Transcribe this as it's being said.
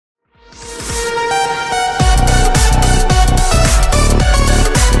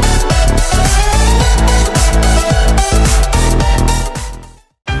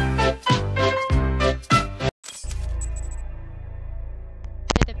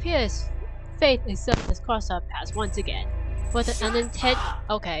appears fate itself has crossed our paths once again. With an unintended.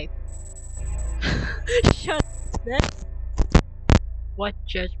 Okay. Shut up, man. What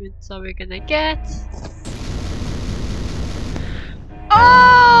judgments are we gonna get?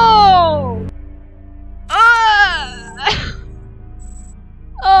 Oh!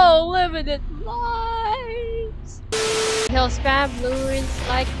 Oh, limited lives! He'll spam balloons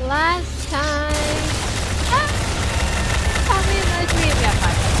like last time. I mean, let's read that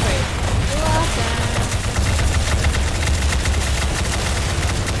part. That's great. Love that.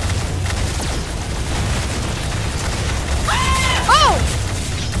 Oh!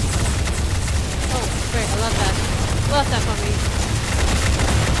 Oh, great. I love that. Love that for me.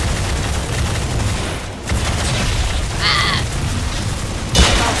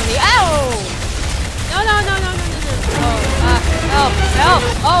 Ow! No, no, no, no, no, no, no. Oh, help, help,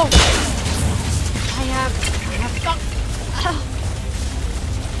 oh! I have stuck.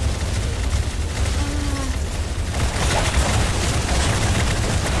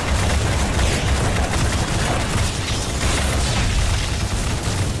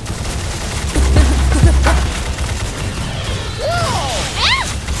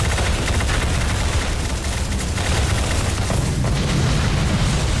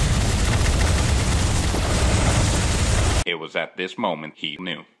 It was at this moment he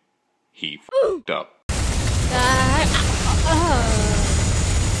knew. He f***ed up.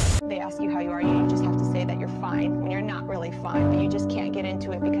 They ask you how you are, you just have to say that you're fine when you're not really fine, but you just can't get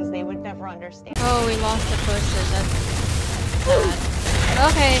into it because they would never understand. Oh, we lost the person. That's bad.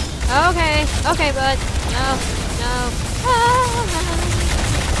 Okay, okay, okay, bud. No, no.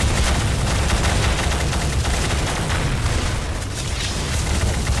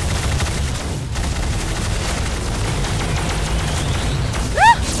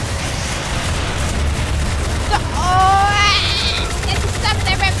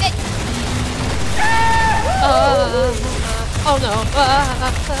 Oh no!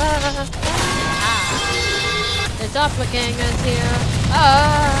 The doppelganger's here.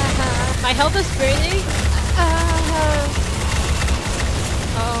 My health is draining.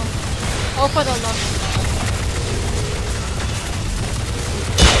 Oh for the love.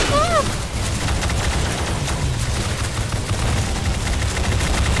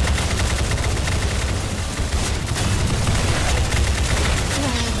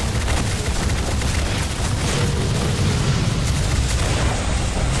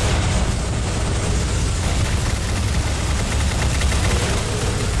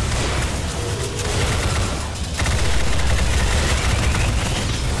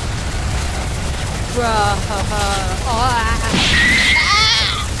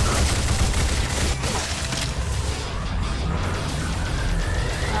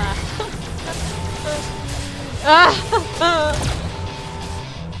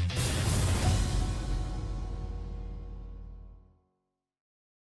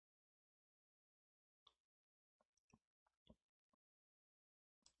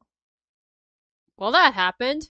 Well, that happened.